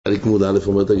פרק מוד א'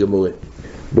 אומרת הגמורה,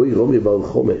 בואי רומי בר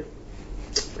חומה,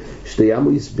 שתי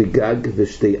עמויס בגג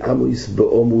ושתי עמויס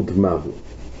בעומוד מהו.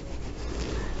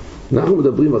 אנחנו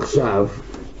מדברים עכשיו,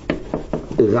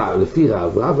 לפי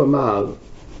רב אמר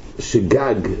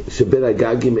שגג, שבין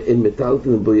הגגים אין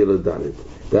מטלטלין בו ילדנת,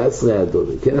 ועשרי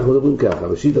הדולי. כן, אנחנו מדברים ככה,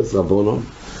 בשיטת רבונון,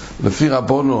 לפי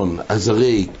רבונון, אז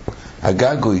הרי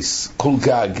הגגויס, כל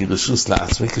גג רשוס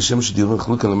לעצמי, כשם שדיורים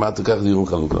חלוק למטה, כך דיורים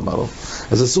חלוק למעלה.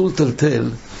 אז אסור לטלטל,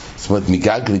 זאת אומרת,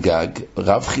 מגג לגג,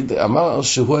 רב חיד אמר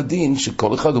שהוא הדין,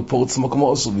 שכל אחד הוא פורץ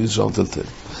מקומו אסור, ואי-אפשר לטלטל.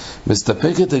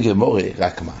 מסתפקת הגמורה,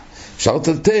 רק מה? אפשר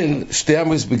לטלטל שתי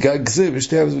עמוס בגג זה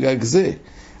ושתי עמוס בגג זה,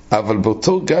 אבל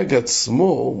באותו גג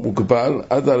עצמו מוגבל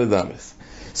עד דלת אמס.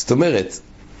 זאת אומרת,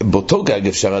 באותו גג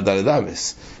אפשר עד דלת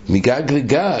אמס. מגג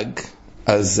לגג,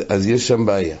 אז יש שם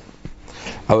בעיה.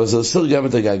 אבל זה אוסר גם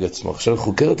את הגג עצמו. עכשיו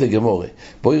חוקרת הגמורה,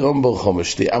 בואי רום בר חומה,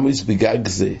 שתי עמוס בגג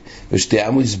זה ושתי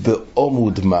עמוס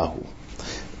בעומוד מהו.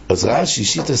 אז רש"י,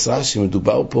 שיטת רש"י,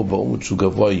 מדובר פה בעומוד שהוא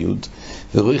גבוה י'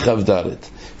 ורואי כ"ד.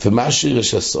 ומה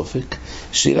שירש הסופק?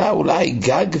 שאלה אולי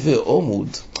גג ועומוד,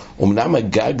 אמנם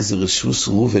הגג זה רשות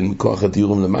ראובן מכוח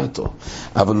הדיורים למטו,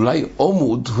 אבל אולי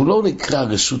עומוד הוא לא נקרא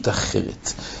רשות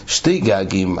אחרת. שתי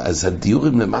גגים, אז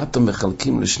הדיורים למטו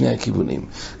מחלקים לשני הכיוונים.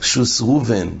 רשות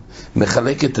ראובן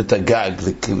מחלקת את הגג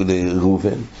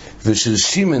לראובן, ושל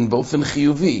שימן באופן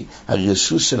חיובי,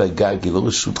 הרשות של הגג היא לא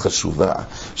רשות חשובה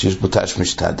שיש בו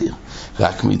תשמיש תדיר,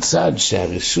 רק מצד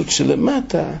שהרשות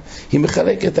שלמטה היא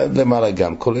מחלקת עד למעלה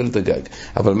גם, כולל את הגג.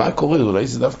 אבל מה קורה? אולי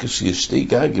זה דווקא שיש שתי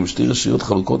גגים, שתי רשויות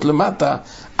חלוקות למטה,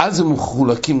 אז הם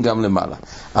מחולקים גם למעלה.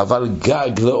 אבל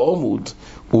גג לעומוד,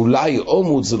 אולי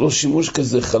עומוד זה לא שימוש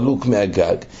כזה חלוק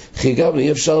מהגג, כי גם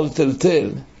יהיה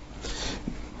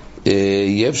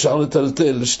אפשר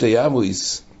לטלטל שתי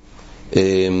עמויס,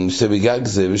 שבגג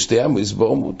זה ושתי עמויס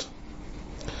בעומוד.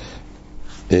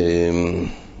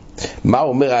 מה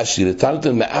אומר רש"י?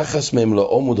 לטלטל מאחס מהם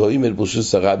לעומוד הואים אל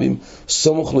ברשוס הרבים,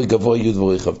 סמוך לגבוה י'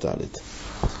 ורואי כ"ד.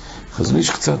 אז מיש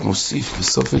קצת מוסיף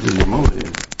בסוף הגמורה,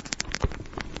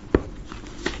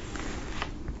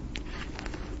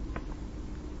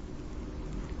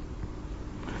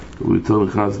 הוא יותר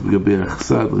נכנס בגבי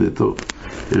החסד,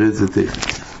 יראה את זה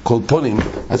תכף. כל פונים,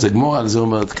 אז הגמורה על זה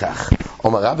אומרת כך,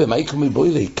 אומר רבי, מה יקומי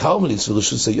בוי לי? קרמליס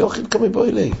ורשוס היוחיד קומי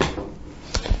בוי לי.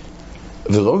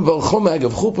 ורומי בר חומה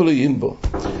אגב חופו לא יין בו.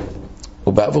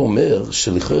 הוא בא ואומר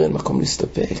שלכאורה אין מקום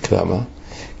להסתפק. למה?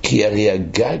 כי הרי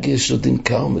הגג יש לו דין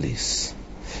קרמליס,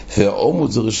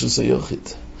 והעומוד זה רשוס היוחיד.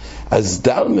 אז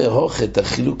דל מהוך את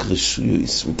החילוק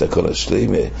רשויס מתכל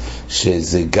השלימה,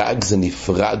 שזה גג זה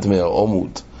נפרד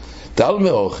מהעומוד. דל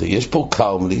מהוך, יש פה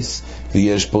קרמליס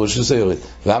ויש פה רשוס היוחיד.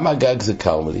 למה הגג זה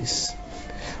קרמליס?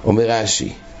 אומר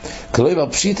רש"י, כלומר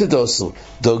פשיטא דוסו,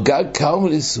 דו גג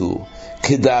קרמליס הוא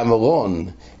כדאמרון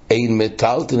אין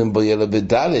מטלטלין בו ילד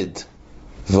בדלת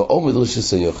ועומד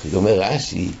רשוס היוחיד. אומר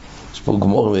רש"י, יש פה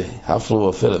גמור הפלו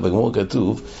ופלא, בגמור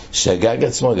כתוב שהגג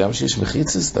עצמו, גם שיש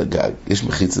מחיצס לגג, יש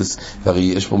מחיצס, והרי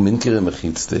יש פה מינקרי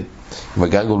מחיצתה, אם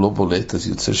הגג הוא לא בולט אז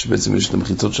יוצא שבעצם יש את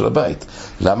המחיצות של הבית.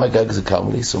 למה הגג זה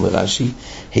קרמליס? אומר רש"י,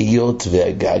 היות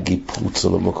והגג היא פרוצה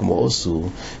למקום עושו,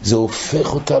 זה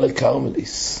הופך אותה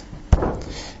לקרמליס,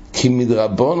 כי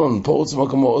מדרבנון פורץ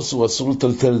במקום עושו אסור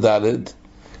לטלטל דלת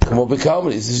כמו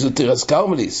בקרמליס, יש יותר אז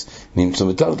קרמליס נמצא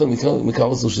מטלטל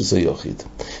מקרמליס רשוס היוחיד.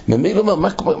 ממילא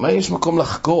מה יש מקום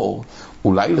לחקור?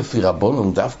 אולי לפי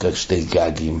רבונון דווקא שתי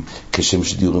גגים כשם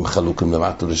שדיורים חלוקים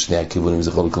למטה לשני הכיוונים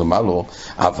זה חלוק למעלה,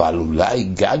 אבל אולי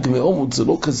גג מעומוד זה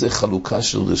לא כזה חלוקה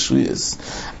של רשויס.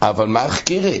 אבל מה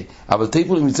החקירה? אבל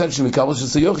טיפולים מצד שמקרמליס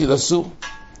רשוס היוחיד אסור.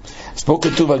 אז פה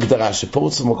כתוב הגדרה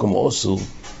שפורץ במקום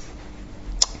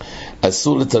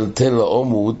אסור לטלטל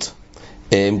לעומוד,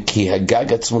 כי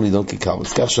הגג עצמו נידון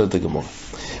כקרמליס. כך שואלת הגמורה.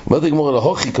 אומרת הגמורה,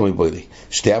 להוכי קומי בוי לי,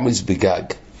 שתי עמוס בגג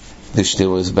ושתי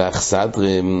עמוס באכסדרה,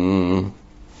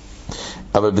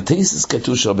 אבל בתייסס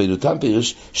כתוב שרבנו תם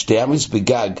פירש שתי עמוס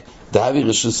בגג דהבי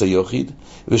רשוס היוחיד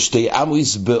ושתי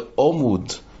עמוס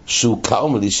בעומוד שהוא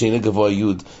קרמליס שאין הגבוה י'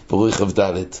 ורואי כ"ד.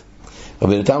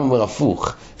 רבנו תם אומר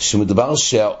הפוך, שמדובר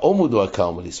שהעומוד הוא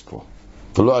הקרמליס פה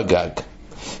ולא הגג,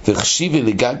 וחשיבי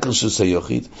לגג רשוס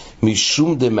היוחיד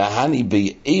משום דמהני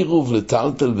בעירוב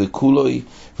לטלטל וכולוי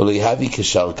ולא יהבי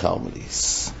כשאר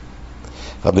קרמליס.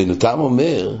 רבנו תם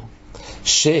אומר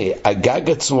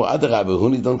שהגג עצמו עד הרבה הוא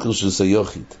נידון כרשוס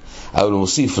היוחיד, אבל הוא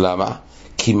מוסיף למה?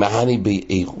 כי מהני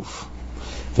בעירוב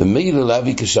ומילא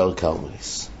להביא כשאר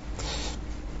קרמליס.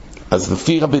 אז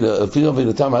לפי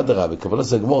רבנו תם עד הרבה, קבלה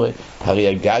זה הגמורה, הרי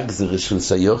הגג זה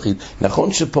רשוס היוחיד,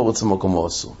 נכון שפורץ במקום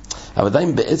עשו, אבל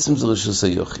עדיין בעצם זה רשוס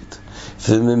היוחיד,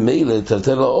 וממילא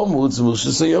טלטל העומוד זה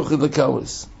רשוס היוחיד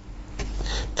לקרמליס.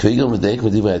 כביגר מדייק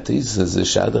מדברי התיס, זה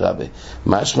שעד רבה.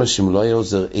 משמע שאם לא היה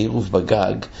עוזר עירוב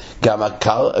בגג,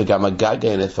 גם הגג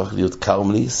היה נהפך להיות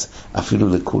קרמליס, אפילו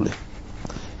לכולה.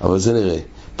 אבל זה נראה.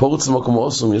 פורץ למקום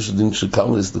אוסום, יש דין של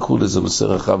קרמליס לכולה, זה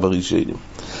בסר רחב הראשונים.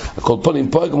 הכל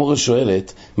פונים, פה הגמורה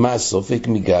שואלת, מה הסופק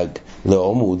מגג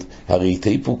לעומוד, הרי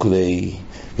תיפוק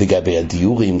לגבי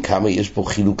הדיורים, כמה יש פה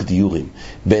חילוק דיורים,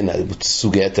 בין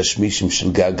סוגי התשמישים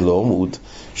של גג לעומוד,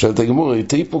 שואלת הגמורה, הרי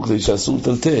תיפוק שאסור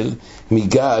לטלטל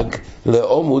מגג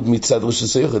לעומוד מצד ראש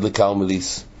הסייכת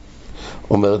לקרמליס.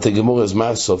 אומרת הגמורה, אז מה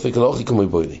הסופק? לא הכי כמו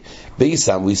בוילי.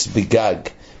 בייסמויס בגג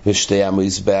ושתי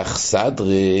עמויס באחסדרה.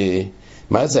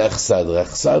 מה זה אכסדרה?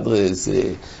 אכסדרה זה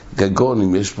גגון,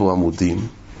 אם יש פה עמודים,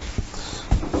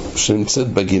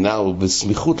 שנמצאת בגינה או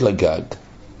בסמיכות לגג.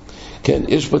 כן,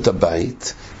 יש פה את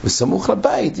הבית, וסמוך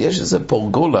לבית יש איזה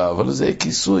פורגולה, אבל זה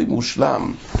כיסוי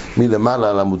מושלם מלמעלה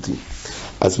על עמודים.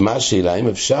 אז מה השאלה? אם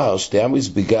אפשר, שתי עמוס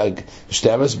בגג,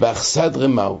 שתי עמוס באכסדרה,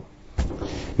 מהו?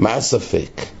 מה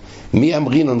הספק? מי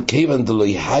אמרינון כיוון דלו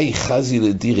יהי חזי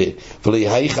לדירה ולא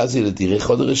יהי חזי לדירה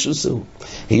חוד רשוסו.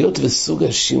 היות וסוג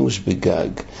השימוש בגג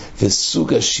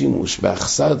וסוג השימוש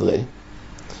באכסדרה,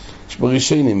 יש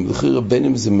בראשונים, בין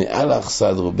אם זה מעל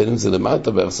האכסדרה בין אם זה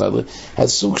למטה באכסדרה,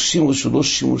 הסוג שימוש הוא לא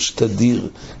שימוש תדיר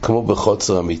כמו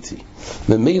בחוצר אמיתי.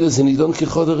 ממילא זה נידון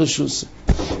כחוד הרשוסו,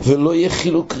 ולא יהיה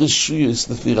חילוק רשויוס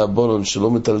לפי רבונון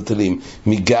שלא מטלטלים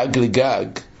מגג לגג.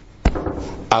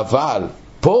 אבל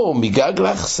פה מגג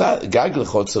גג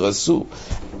לחוצר עשו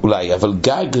אולי, אבל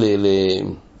גג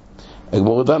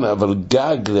אבל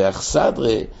גג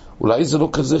לאכסדרה אולי זה לא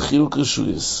כזה חילוק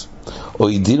רשויס. או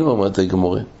ידינו אומרת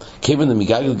הגמורה, כיוון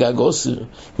מגג לגג אוסיר,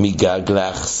 מגג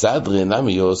לאכסדרה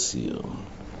נמי אוסיר,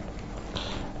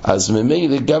 אז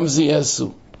ממילא גם זה יעשו.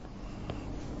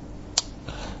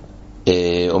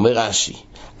 אומר רש"י,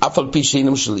 אף על פי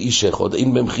שאינם של איש אחד,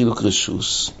 אין בהם חילוק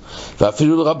רשוס,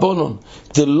 ואפילו לרבונון,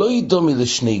 זה לא ידומי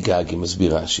לשני גגים,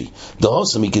 מסביר רש"י,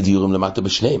 דהוסה מכדיורים למטה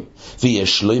בשניהם,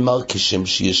 ויש לא ימר כשם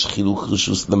שיש חילוק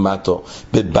רשוס למטה,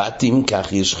 בבתים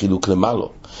כך יש חילוק למעלה,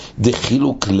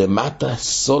 דחילוק למטה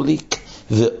סוליק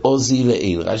ועוזי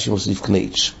לעיל. רש"י מוסיף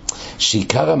קנייץ',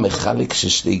 שעיקר המחלק של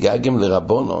שני גגים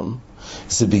לרבונון,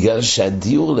 זה בגלל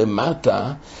שהדיור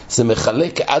למטה, זה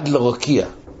מחלק עד לרוקיע,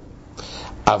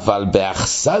 אבל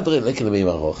באכסדרה לקל בי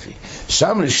מרוחי,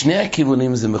 שם לשני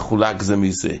הכיוונים זה מחולק זה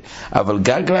מזה, אבל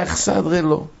גג לאכסדרה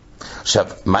לא. עכשיו,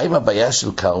 מה עם הבעיה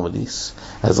של קרמליס?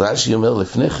 אז רש"י אומר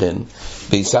לפני כן,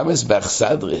 ביסמס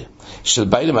באכסדרה של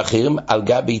ביילים אחרים על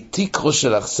גבי תיקרו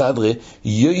של אכסדרה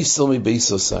יויסר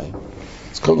מביסוסיים.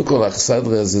 אז קודם כל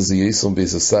האכסדרה הזה זה יויסר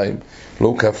מביסוסיים,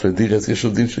 לא כף לדירת, יש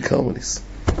עובדים של קרמליס.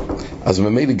 אז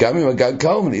ממילא גם עם הגג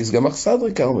קרמליס, גם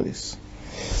אכסדרה קרמליס.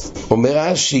 אומר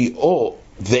רש"י, או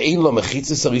ואין לו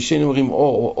מחיצס, הראשונים אומרים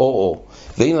או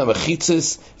ואין לה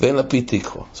מחיצס ואין לה פי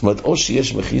תיקרו. זאת אומרת, או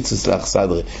שיש מחיצס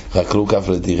לאכסדרה רק לא כף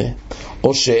לדירה,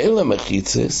 או שאין לה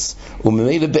מחיצס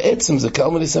וממילא בעצם זה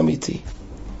קרמליס אמיתי,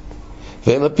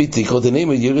 ואין לה פי תיקרו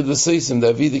דנאמר ירד וסייסם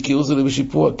דאבידי כאילו זה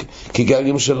בשיפוע כגג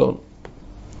עם שלון,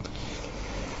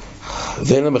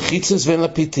 ואין לה מחיצס ואין לה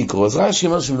פי תיקרו. אז רש"י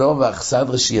אומר שמדובר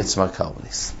באכסדרה שהיא עצמה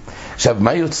קרמליס. עכשיו,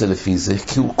 מה יוצא לפי זה?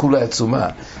 כי הוא כולה עצומה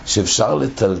שאפשר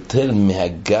לטלטל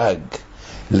מהגג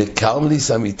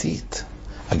לקרמליס אמיתית.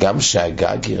 גם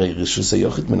שהגג יראה רשוס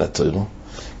היוחד מן התוירו,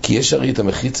 כי יש הרי את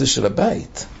המחיצה של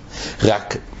הבית.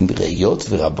 רק ראיות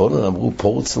ורבונן אמרו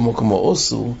פורץ למקום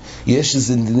אוסו, יש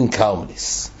איזה דין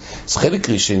קרמליס. אז חלק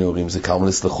ראשון אומרים זה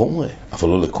קרמליס לחומרה, אבל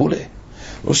לא לכולה.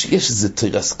 לא שיש איזה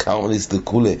תירס קרמליס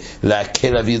לכולה, להקל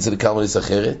להביא את זה לקרמליס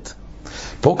אחרת.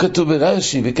 פה כתוב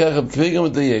ברש"י, וככה כביגר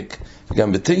מדייק,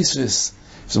 וגם בתייסס,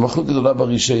 זו מחלוקת גדולה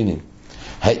בראשונים.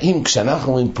 האם כשאנחנו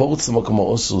אומרים פורץ למקום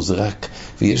אוסו זה רק,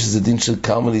 ויש איזה דין של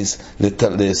קרמליס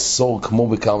לאסור כמו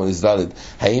בקרמליס ד',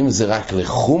 האם זה רק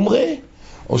לחומרה,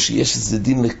 או שיש איזה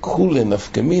דין לכולה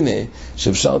נפקמינה,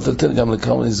 שאפשר לטלטל גם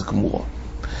לקרמליס גמורה?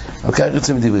 על כך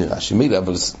יוצא מדברי רש"י, מילה,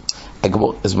 אבל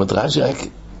אז מדרש"י רק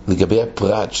לגבי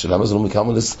הפרט של למה זה לא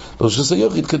מקרמליס לרשוס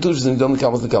היוחד, כתוב שזה נידון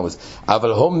מקרמליס לקרמליס,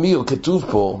 אבל הומיו כתוב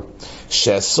פה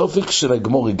שהסופק של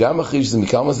הגמור גם אחרי שזה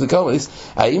מקרמליס לקרמליס,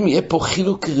 האם יהיה פה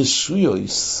חילוק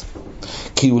רשויוס,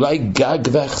 כי אולי גג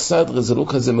ואכסדרה זה לא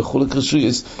כזה מחולק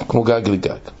רשויוס כמו גג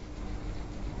לגג.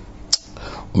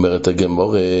 אומרת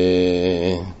הגמור,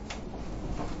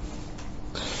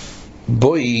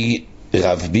 בואי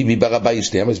רב ביבי ברבי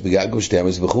שתי עמוס בגג ושתי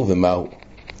עמוס בחור, ומהו?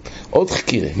 עוד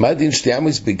חקירה, מה הדין שתי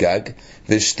עמוס בגג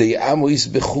ושתי עמוס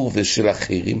בחור ושל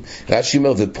אחרים? רש"י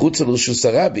אומר, ופרוץ על רשוס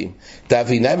הרבים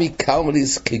תאבינה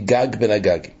מקרמליס כגג בין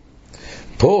הגגים.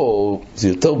 פה זה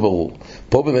יותר ברור,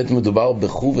 פה באמת מדובר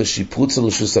בחור ושיפרוץ על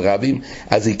רשוס הרבים,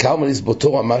 אז היא קרמליס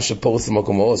באותו רמה שפורס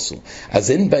למקום העושו.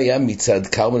 אז אין בעיה מצד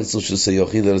קרמליס רשוס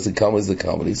היוחיד, אלא זה קרמליס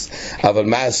לקרמליס. אבל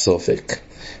מה הסופק?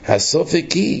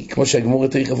 הסופק היא, כמו שהגמור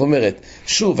תכף אומרת,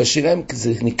 שוב, השאלה אם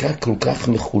זה נקרא כל כך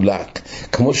מחולק,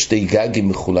 כמו שתי גגים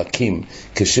מחולקים,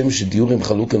 כשם שדיורים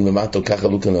חלוקים למטה או כך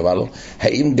חלוקים למעלה,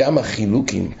 האם גם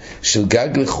החילוקים של גג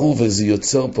לחור וזה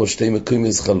יוצר פה שתי מקומים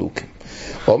איזה חלוקים?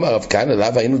 אומר רב כהנא, לאו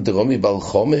היינו דרומי בר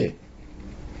חומה?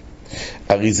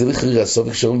 הרי זה לכרי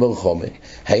הסופק שלנו בר חומה.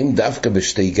 האם דווקא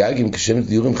בשתי גגים, כשם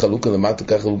דיורים חלוקים למטה או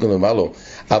כך חלוקים למעלה,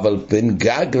 אבל בין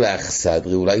גג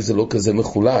לאכסדרי, אולי זה לא כזה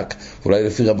מחולק, אולי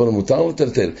לפי רבנו מותר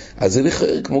לטלטל, אז זה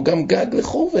לכרי כמו גם גג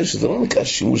לחור, שזה לא נקרא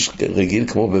שימוש רגיל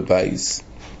כמו בבייס.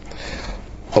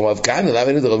 אומר רב כהנא, לאו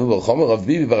היינו דרומי בר חומה, רב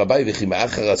ביבי ברבי וכי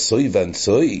מאחר הסוי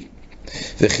ואנצוי,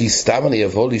 וכי סתם אני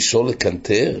אבוא לשאול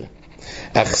לקנטר,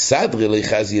 אכסדרי לא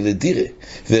יחז ילדירה,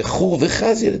 וחור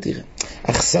וחז ילדירה.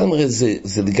 אכסנרה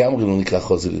זה לגמרי לא נקרא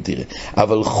חוז ילדירה,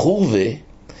 אבל חורבה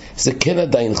זה כן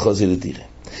עדיין חוז ילדירה.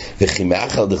 וכי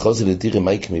מאחר דחוז ילדירה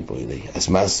מה יקמי בו אלי? אז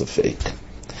מה הספק?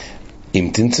 אם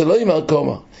תמצא לו אמר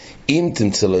קומה, אם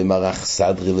תמצא לו אמר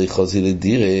אכסדרי לא יחוז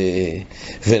ילדירה,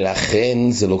 ולכן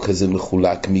זה לא כזה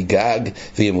מחולק מגג,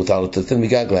 ויהיה מותר לטלטל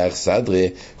מגג לאכסדרי,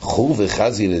 חור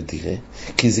וחז ילדירה,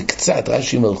 כי זה קצת,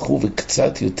 רש"י אומר חור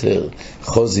וקצת יותר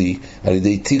חוזי, על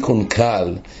ידי תיקון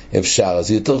קל אפשר, אז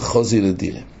זה יותר חוזי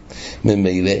ילדירה.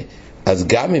 ממילא, אז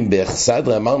גם אם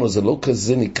באכסדרי אמרנו זה לא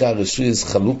כזה נקרא רשויס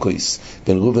חלוקויס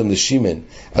בין ראובן לשמעון,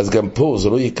 אז גם פה זה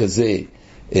לא יהיה כזה,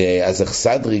 אז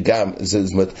אכסדרי גם,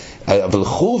 אבל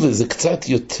חורבה זה קצת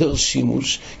יותר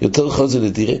שימוש, יותר חוזי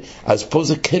לדירה, אז פה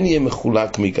זה כן יהיה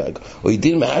מחולק מגג, או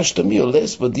ידין מהשתמי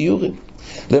הולס בדיורים.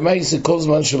 למעשה כל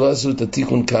זמן שלא עשו את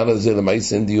התיקון קל הזה,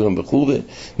 למעשה אין דיורים בחורבה,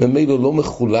 ממילא לא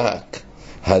מחולק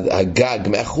הגג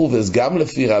מהחורבה, אז גם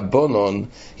לפי רבונון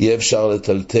יהיה אפשר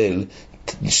לטלטל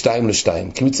 2 ל-2,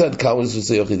 כי מצד קרמליס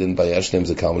וזה יחיד אין בעיה, שניהם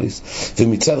זה קרמליס,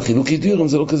 ומצד חילוקי דיורים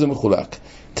זה לא כזה מחולק.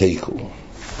 תיקו.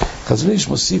 חזון איש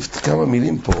מוסיף כמה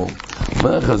מילים פה,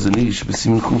 אומר חזון איש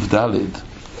בסימן קוף ד'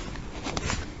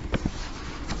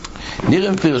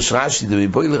 נראה מפרש רש"י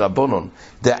דבוי לרבונון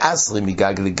דאסרי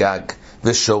מגג לגג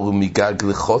ושור מגג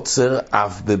לחוצר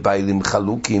אף בביילים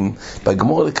חלוקים.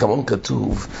 בגמור לכמון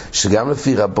כתוב שגם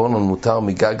לפי רבונון מותר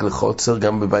מגג לחוצר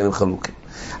גם בביילים חלוקים.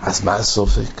 אז מה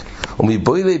הסופק?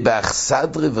 ומבוי לי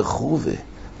באכסדרי וחורבה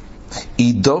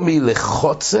אידומי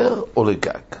לחוצר או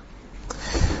לגג?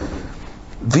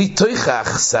 ויתוך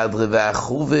האכסדרי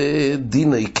והחורבה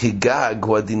דיני כגג,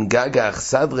 הוא הדין גג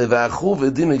האכסדרי והחורבה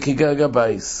דיני כגג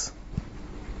הבייס.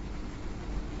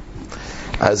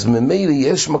 אז ממילא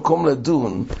יש מקום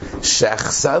לדון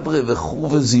שהאכסדרי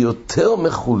וחורבה זה יותר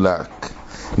מחולק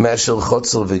מאשר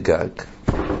חוצר וגג,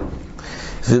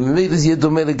 וממילא זה יהיה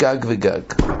דומה לגג וגג.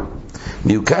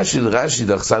 מיוקש של רש"י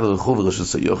לאכסדרי וחורבה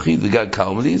רשוס היוחיד וגג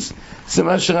קרמליס, זה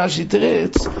מה שרש"י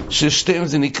תרץ ששתיהם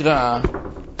זה נקרא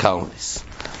קרמליס.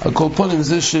 על כל פונים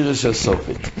זה שרש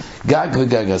הסופק, גג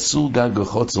וגג אסור, גג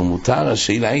וחוצר מותר.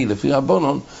 השאלה היא לפי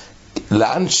רבונון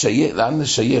לאן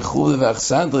שייך חורבה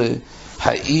ואכסדרי,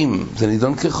 האם זה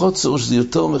נידון כחוצר או שזה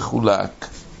יותר מחולק,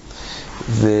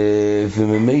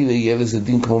 וממילא יהיה לזה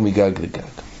דין כמו מגג לגג.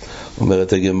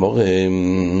 אומרת הגמור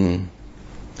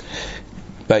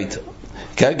בית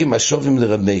גג עם השובים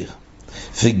לרב מאיר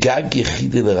וגג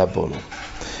יחידי לרבונון.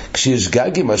 כשיש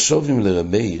גג עם השובים לרב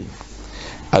מאיר,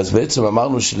 אז בעצם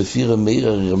אמרנו שלפי רב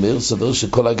מאיר סובר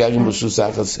שכל הגגים רשוס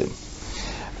האחסם,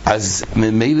 אז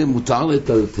ממילא מותר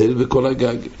לטלטל בכל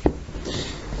הגג.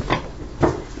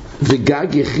 וגג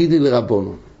יחידי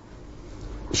לרבונון.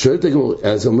 שואלת הגמור,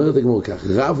 אז אומרת הגמור כך,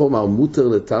 רב אומר מותר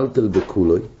לטלטל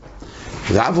בכולוי,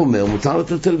 רב אומר מותר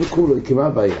לטלטל בכולוי, כי מה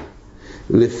הבעיה?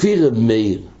 לפי רב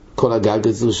מאיר כל הגג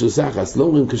הזה רשוס האחס, לא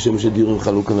אומרים כשם שדיורים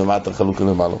חלוקים למטה חלוקים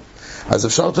למעלה, אז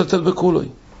אפשר לטלטל בכולוי.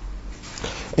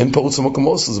 אין פורץ המקום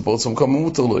עושה, זה פורץ המקום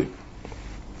מותר לוי.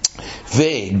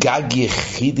 וגג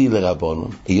יחידי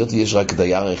לרבונון, היות יש רק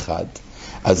דייר אחד,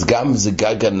 אז גם זה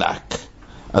גג ענק,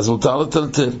 אז מותר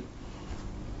לטלטל.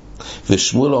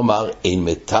 ושמואל אומר אין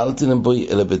מטלטלים בוי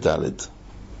אלא בדלת.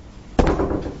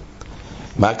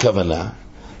 מה הכוונה?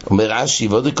 אומר רש"י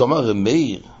ועוד כלומר רב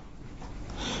מאיר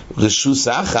רשוס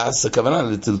האחס, הכוונה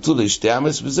לטלטול שתי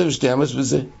אמס בזה ושתי אמס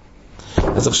בזה.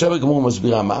 אז עכשיו הגמור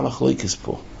מסבירה מה המחלוקת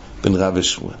פה בין רב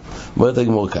ושמואל. אומרת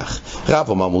הגמור כך, רב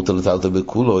אומר מותר לטלטל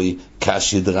בכולוי,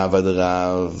 קשיא דרב עד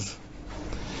רב.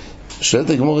 שואלת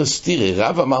הגמור סתירה,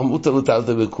 רב אמר מותר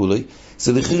לטלטל בכולוי,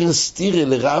 זה לכיר סתירה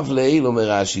לרב לעיל,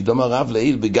 אומר רש"י, דומה רב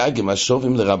לעיל בגגים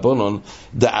השובים לרבונון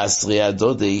דאסרי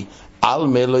הדודי על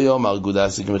מלו יום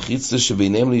ארגודסק מחיצה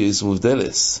שביניהם ליוס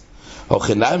מובדלס.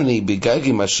 הוכנמני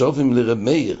בגגים השובים לרב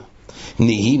מאיר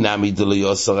נהי נמי דלו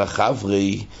יוסר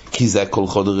החברי, כי זה הכל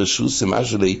חודר רשוס, מה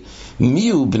שלי, מי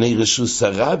הוא בני רשוס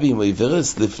הרבים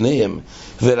ועברס לפניהם,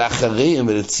 ולאחריהם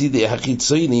ולצידי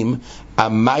החיצונים,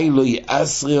 עמי לא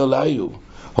יאסרי עליו,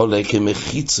 עולה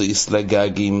כמחיצויס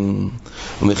לגגים,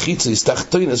 ומחיצויס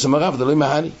תחתוינס, אמר רב, דלוי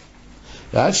מהני.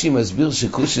 רש"י מסביר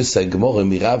שקושס הגמורה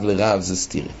מרב לרב זה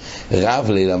סתירה. רב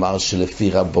ליל אמר שלפי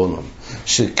רבונון,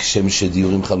 שכשם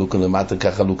שדיורים חלוקים למטה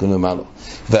כך חלוקים למעלה,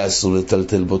 ואסור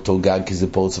לטלטל באותו גג כי זה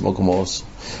פורץ כמו אסור,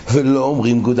 ולא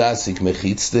אומרים גודסיק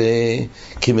מחיצה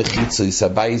כמחיצויס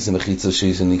הבייס, זה מחיצה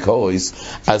שזה ניקוריס.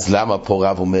 אז למה פה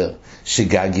רב אומר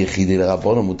שגג יחידי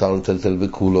לרבונון מותר לטלטל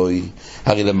בכולוי?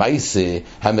 הרי למעשה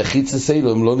המחיצה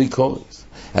סילו הם לא ניקוריס,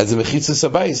 אז זה מחיצה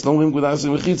הבייס, לא אומרים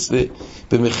גודסיק מחיצה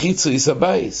במחיצה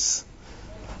הבייס.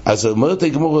 אז אומרת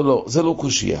הגמורה לא, זה לא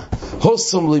קושיה.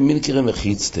 הוסום לי מנקרה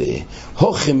מחיצתה,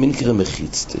 הוכם מנקרה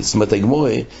מחיצתה. זאת אומרת,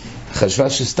 הגמורה חשבה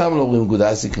שסתם לא אומרים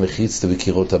גודסיק מחיצתה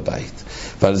בקירות הבית.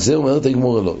 ועל זה אומרת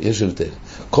הגמורה לא, יש הבדל.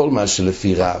 כל מה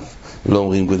שלפי רב לא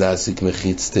אומרים גודסיק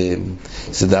מחיצתה,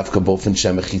 זה דווקא באופן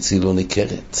שהמחיצה לא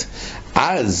ניכרת.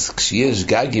 אז כשיש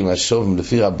גגים השובים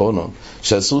לפי רבונון,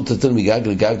 שאסור לטלטל מגג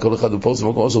לגג כל אחד בפורץ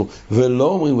במקום אסור, ולא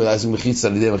אומרים גודסיק מחיצתה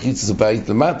על ידי מחיצה זה בית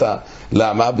למטה,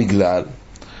 למה? בגלל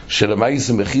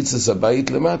שלמעשה מחיצת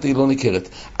הבית למטה היא לא ניכרת.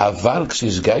 אבל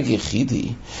כשיש גג יחידי,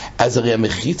 אז הרי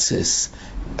המחיצס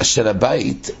של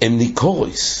הבית הם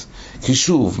ניקוריס. כי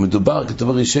שוב, מדובר, כתוב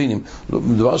הראשונים,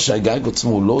 מדובר שהגג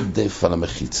עצמו הוא לא עודף על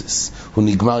המחיצס, הוא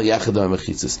נגמר יחד עם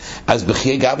המחיצס. אז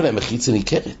בחיי גב המחיצה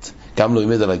ניכרת, גם לא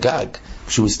עומד על הגג,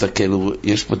 כשהוא מסתכל,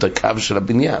 יש פה את הקו של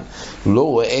הבניין, הוא לא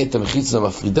רואה את המחיצה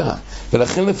המפרידה,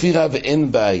 ולכן לפי רב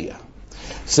אין בעיה.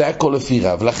 זה הכל לפי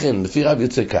רב. לכן לפי רב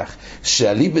יוצא כך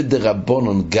שאליבא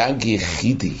דרבונון גג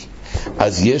יחידי,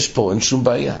 אז יש פה, אין שום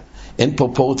בעיה, אין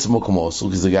פה פורץ כמו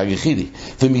אסור, כי זה גג יחידי.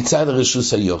 ומצד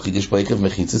הרשוס היחיד יש פה עקב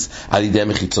מחיצס על ידי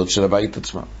המחיצות של הבית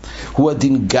עצמם. הוא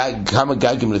הדין גג, כמה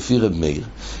גגים לפי רב מאיר.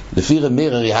 לפי רב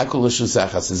מאיר הרי הכל רשוס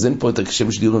אחס, אז אין פה את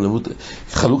הקשם שדיון למות,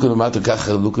 חלוקים למטה כך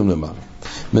חלוקים למעלה.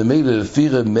 ממילא לפי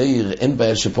רב מאיר אין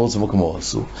בעיה שפורץ כמו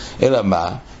אסור, אלא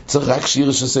מה? צריך רק שיר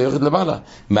רשוס היחיד למעלה.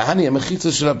 מהני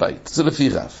המחיצה של הבית, זה לפי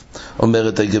רב.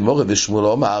 אומרת הגמורה ושמואל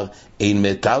אומר אין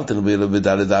מטלטל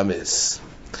בדלת אמס.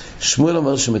 שמואל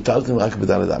אומר שמטלטלים רק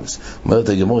בדלת אמס. אומרת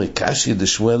הגמורה קשי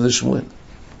דשמואל לשמואל.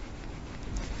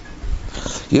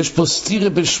 יש פה סתירה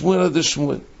בשמואל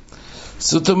לדשמואל.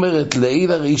 זאת אומרת,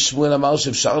 לעיל הרי שמואל אמר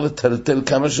שאפשר לטלטל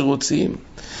כמה שרוצים.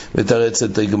 ותרץ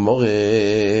את הגמורה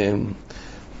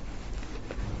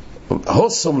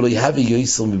הוסום לא יהווה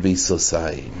יויסר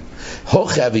מביסוסיים.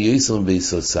 הוך יהווה יויסר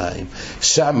מביסוסיים.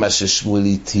 שם מה ששמואל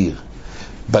התיר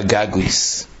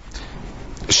בגגויס,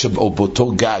 או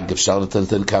באותו גג אפשר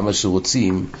לטלטל כמה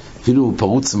שרוצים, אפילו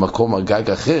פרוץ מקום הגג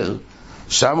אחר,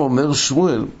 שם אומר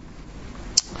שמואל,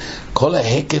 כל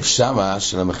ההקף שם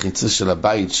של המחיצה של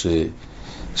הבית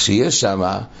שיש שם,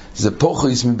 זה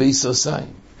פוחויס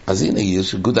מביסוסיים. אז הנה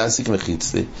יש גודסיק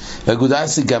מחיצה,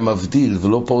 והגודסיק גם מבדיל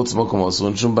ולא פורץ מקום אסור,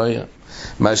 אין שום בעיה.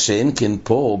 מה שאין כן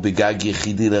פה בגג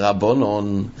יחידי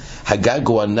לרבונון, הגג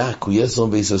הוא ענק, הוא יסר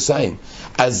ביסוסיים.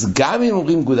 אז גם אם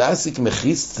אומרים גודסיק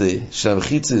מחיצה, של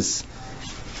המחיצס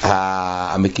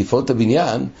המקיפות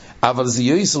הבניין, אבל זה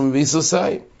יסר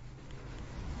ביסוסיים.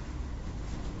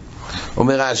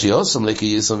 אומר רש"י, הוסם לכי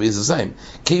יסר ביסוסיים,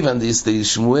 כיוון דיסתי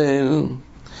שמואל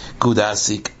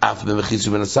גודסיק אף במחיץ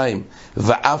שבנסיים,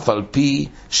 ואף על פי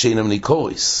שאינם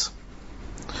ניקוריס.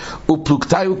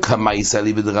 ופלוגתיו כמייס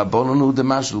עלי בדרבונון הוא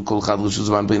דמשל כל חד רשות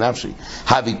זמן בי נפשי.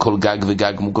 הביא כל גג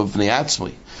וגג מוקף בני עצמי,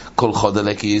 כל חוד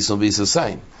עלק יסר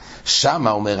ביסוסיים. שם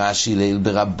אומר רש"י ליל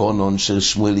ברבונון של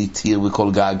שמואל התיר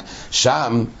בכל גג,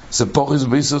 שם זה פוחס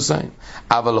ביסוסיים.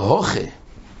 אבל הוכה,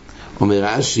 אומר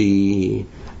רש"י,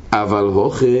 אבל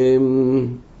הוכה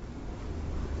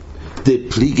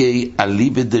דפליגי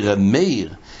אליבא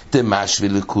דרמאיר דמשווה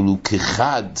לכולו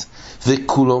כחד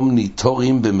וכולם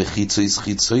ניטורים במחיצויס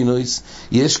חיצוינויס,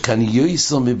 יש כאן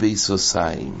יויסר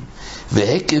מביסוסיים,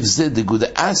 והקף זה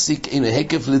דגודסיק אין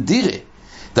הקף לדירה.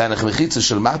 דהנך מחיצה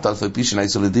של מטה אלפי פי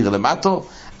שנייסו לדירה למטו,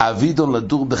 אבידון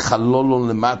לדור בחלולון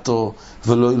למטו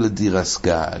ולא לדירה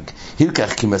סגג.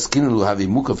 הילקח כי מסכינו לו הביא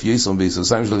מוקף יויסר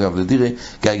מביסוסיים של גב לדירה,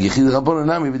 גג יחיד רבון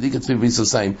נמי בדיק עצמי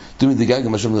ביסוסיים, תומי דגג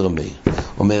משום לרמי.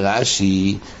 אומר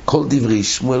רש"י, כל דברי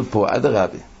שמואל פה עד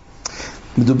הרבי.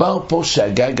 מדובר פה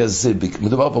שהגג הזה,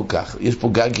 מדובר פה כך, יש פה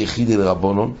גג יחידי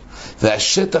לרבונון,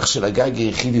 והשטח של הגג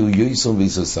היחידי הוא יויסר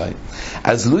ביסוסיים.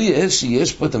 אז לא יש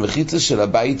שיש פה את המחיצה של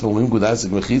הבית, ואומרים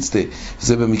גודסיק מחיצתה,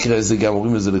 זה במקרה הזה גם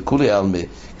אומרים לזה לכולי אלמה,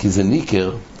 כי זה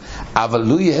ניקר, אבל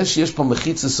לא יש פה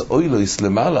מחיצה אוילויס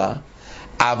למעלה,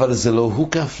 אבל זה לא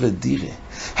הוקף לדירה.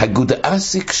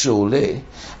 הגודאסיק שעולה,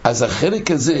 אז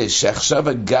החלק הזה שעכשיו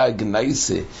הגג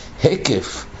נעשה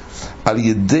הקף על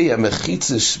ידי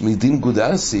המחיצה מדין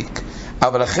גודאסיק,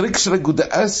 אבל החלק של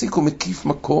הגודאסיק הוא מקיף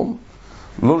מקום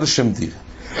לא לשם דירה.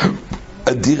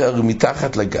 הדירה הרי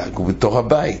מתחת לגג, הוא בתוך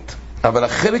הבית, אבל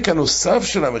החלק הנוסף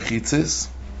של המחיצס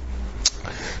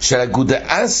של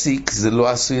הגודאסיק זה לא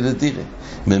עשוי לדירה.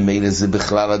 ממילא זה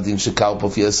בכלל הדין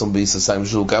שקרפוף יסום ביססיים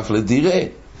שהוא קף לדירה,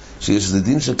 שיש זה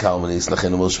דין של קרמניס.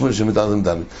 לכן אומר שמואל שמדרתם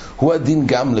דן, הוא הדין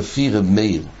גם לפי רב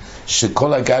מאיר,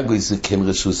 שכל הגגויס זה כן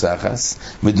רשוס אחס.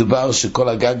 מדובר שכל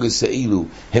הגגויס האלו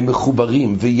הם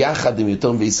מחוברים ויחד הם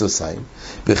יותר ביססיים.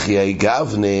 וכי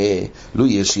הגבנה לא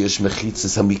יש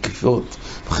מחיצס המקיפות,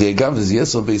 וכי הגבנה זה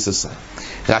יסום ביססיים.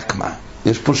 רק מה?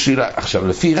 יש פה שאלה. עכשיו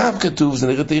לפי רב כתוב, זה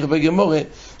נראה תאיר בגמורה,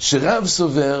 שרב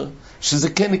סובר שזה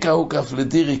כן נקרא הוקף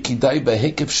לדירה, כי די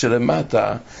בהיקף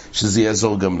שלמטה שזה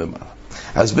יעזור גם למעלה.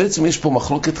 אז בעצם יש פה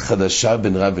מחלוקת חדשה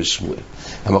בין רב ושמואל.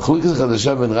 המחלוקת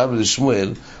החדשה בין רב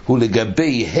ושמואל הוא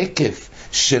לגבי היקף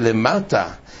שלמטה,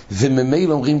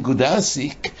 וממילא אומרים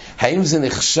גודאסיק, האם זה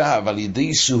נחשב על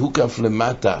ידי שהוקף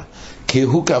למטה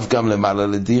כהוקף גם למעלה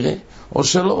לדירה, או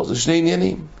שלא. זה שני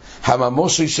עניינים.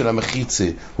 הממושי של המחיצה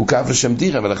הוא קף לשם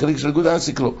דירה, אבל החלק של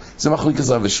גודאסיק לא. זה מחלוקת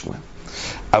רב ושמואל.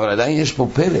 אבל עדיין יש פה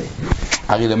פלא.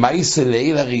 הרי למעשה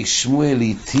ליל הרי שמואל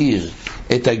התיר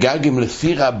את הגגים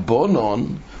לפי רבונון,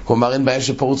 כלומר אין בעיה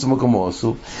שפרוץ במקומו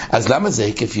עשו. אז למה זה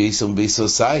היקף יסום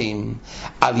ביסוסיים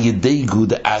על ידי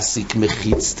גודאסיק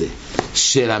מחיצתה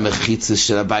של המחיצה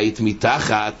של הבית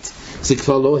מתחת? זה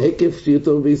כבר לא היקף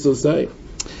שיותר ביסוסיים.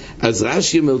 אז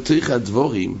רש"י אומר תוך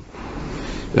הדבורים,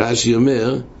 רש"י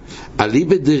אומר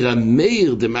אליבא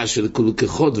דרמיר דמה של כולו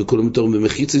כחוד וכולו מתור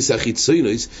במחיצס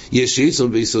החיצוינוס יש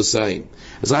יסום ביסוסיים.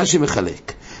 אז רש"י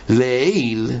מחלק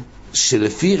לעיל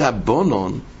שלפי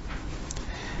רבונון,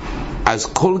 אז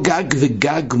כל גג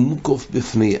וגג מוקף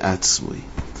בפני עצמוי,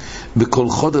 בכל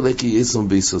חוד עלה כי יסום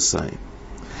ביסוסיים.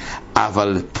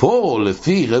 אבל פה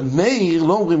לפי רב מאיר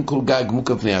לא אומרים כל גג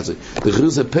מוקף בפני עצמוי. לכן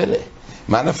זה פלא.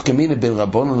 מה נפקא מינה בין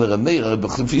רבונון לרב מאיר? הרי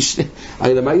בחלפי שני,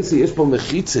 הרי למעשה יש פה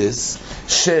מחיצס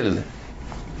של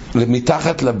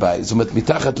מתחת לבית, זאת אומרת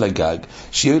מתחת לגג,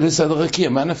 שיהיה לסדר רקיע.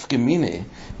 מה נפקא מינה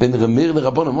בין רב מאיר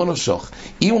לרבונון? מונו שוך.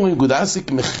 אם אומרים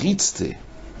גודאסיק מחיצתה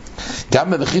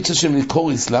גם במחיצה של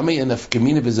ניקוריס, למה יהיה נפקא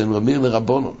מינה בזה רב מאיר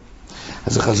לרבונון?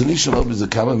 אז החזון איש אומר בזה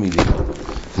כמה מילים.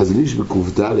 החזון איש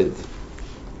בקוף ד'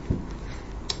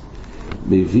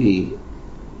 מביא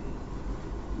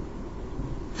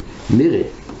נראה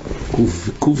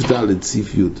קוף ד'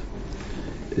 סיף י'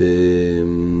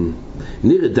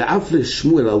 נראה דאף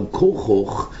לשמואל על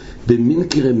כוחוך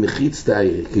במינקר מחיץ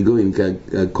תאיר כגויים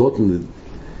כקוטן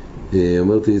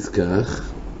אומרתי את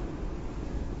כך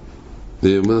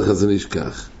אומר לך זה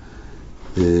נשכח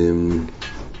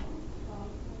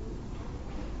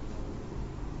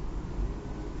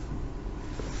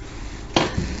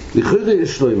לכאורה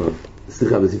יש שלוימה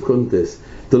סליחה בסיף קונטס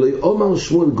תלוי אומר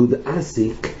שמואל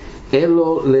גודאסיק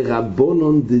אלו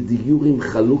לרבונון דדיורים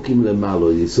חלוקים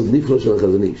למעלו, יסוד נפלא של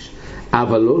החזון איש,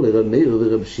 אבל לא לרב מאיר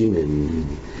ורב שמעון.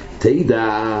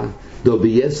 תדע דו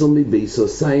ביסומי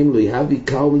ביסוסיים לא יהבי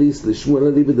קאומליס לשמואל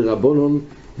אליבא דרבונון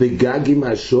בגגים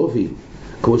השובים,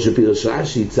 כמו שפירש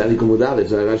רש"י צדיק עמוד א',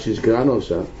 זה הרש"י שקראנו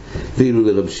עכשיו, ואילו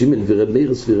לרב שמעון ורב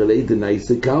מאיר ספיר אלי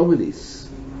דנייסה קאומליס.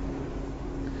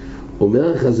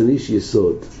 אומר החזון איש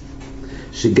יסוד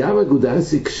שגם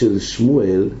הגודאסיק של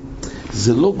שמואל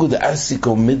זה לא גודאסיק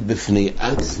עומד בפני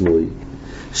עצמוי,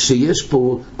 שיש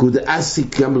פה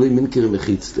גודאסיק גם לא מינקר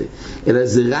מחיצתה, אלא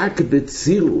זה רק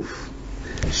בצירוף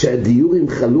שהדיורים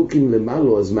חלוקים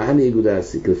למעלו. אז מה נהיה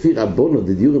גודאסיק? לפי רבונו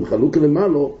דיורים חלוקים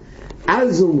למעלו,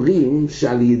 אז אומרים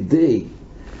שעל ידי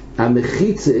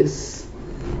המחיצס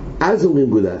אז אומרים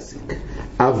גודאסיק,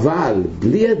 אבל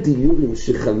בלי הדיורים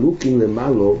שחלוקים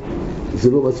למעלו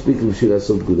זה לא מספיק בשביל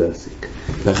לעשות גודאסיק.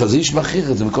 והחזון איש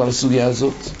מכריח את זה בכל הסוגיה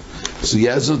הזאת.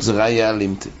 הסוגיה הזאת זה ראיה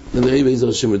אלימתא. נראה בעזר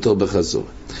השם יותר בחזור.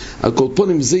 על כל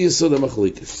פנים זה יסוד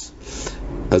המחלוקת.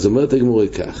 אז אומרת הגמרא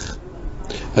כך,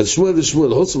 אז שמואל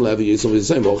ושמואל הוצאו להביא יסום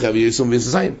ויססיים, ואוכי להביא יסום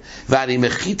ויססיים, ואני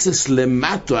מחיצס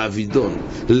למטו אבידון,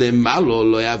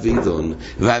 למעלו לא אבידון,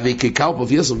 ואבי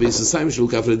כקרפוף יסום ויססיים שלו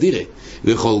כף לדירה,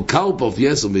 וכל קרפוף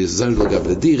יסום ויססיים שלו כף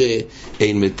לדירה,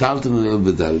 אין מטלטן אל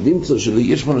בדל. נמצא שלי,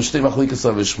 יש לנו שתי מחלוקת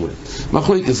רב ושמואל.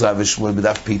 מחלוקת רב ושמואל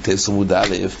בדף פ"ט עמוד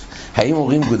א', האם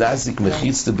אומרים גודאסיק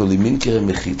מחיצתה בלימינקר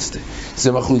מחיצתה?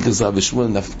 זה מחלוקת רב ושמואל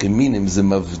נפקא מינים, זה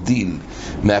מבדיל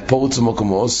מהפורץ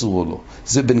ומקום אסור או לא.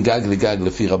 זה בין גג לגג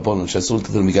לפי לפי רבונן שאסור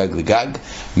לתת מגג לגג.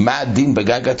 מה הדין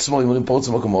בגג עצמו? אם אומרים פורץ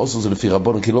במקום האוסר זה לפי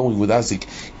רבונן, כי לא אומרים גודסיק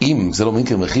אם זה לא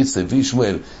מינקר מחיצה, לפי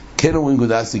שמואל כן אומרים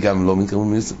גודסיק גם לא מינקר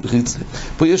מחיצה.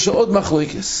 פה יש עוד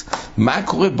מחלוקס, מה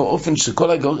קורה באופן שכל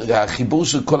החיבור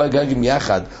של כל הגגים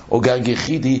יחד או גג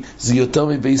יחידי זה יותר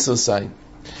מבייס עושיים.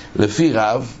 לפי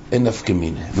רב אין נפקא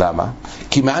מינה. למה?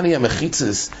 כי מעני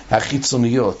המחיצס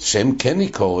החיצוניות שהם כן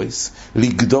ניקורס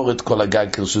לגדור את כל הגג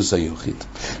כרשוס היחיד.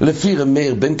 לפי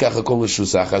רמר בין ככה כל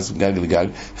רשוס אחס גג לגג,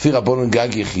 לפי רבונן גג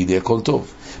יחידי הכל טוב.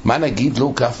 מה נגיד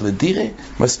לא כף לדירה?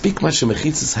 מספיק מה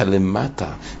שמחיצס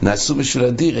הלמטה נעשו בשביל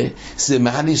הדירה, זה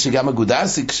מעני שגם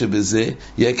הגודסיק שבזה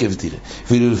יקב דירה.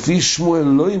 ולפי שמואל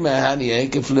לא ימעני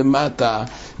יקב למטה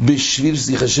בשביל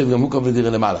שזה יחשב גם הוא כף לדירה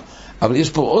למעלה. אבל יש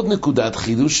פה עוד נקודת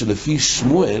חידוש שלפי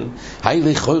שמואל, היי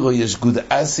לכוירו יש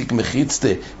גודסיק מחיצתה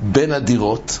בין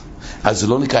הדירות, אז זה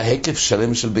לא נקרא הקף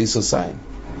שלם של בייס עושיים.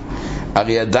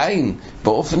 הרי עדיין,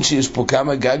 באופן שיש פה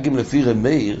כמה גגים לפי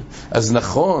רמיר, אז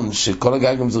נכון שכל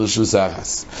הגגים זה רשוס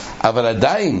אחס. אבל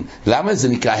עדיין, למה זה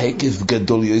נקרא הקף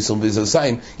גדול יויסר בייס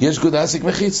עושיים? יש גודסיק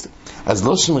מחיצתה. אז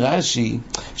לא רש"י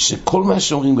שכל מה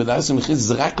שאומרים גודסיק מחיצתה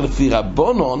זה רק לפי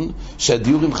רבונון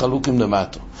שהדיורים חלוקים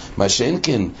למטו. מה שאין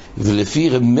כן, ולפי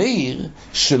רמיר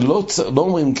שלא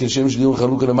אומרים כשם שדיורים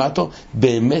חלוקים למטו,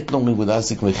 באמת לא אומרים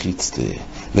גודסיק מחיצתה.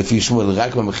 לפי שמואל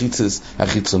רק במחיצס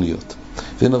החיצוניות.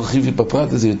 ונרחיב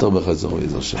בפרט הזה יותר בחזור.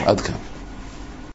 עד כאן.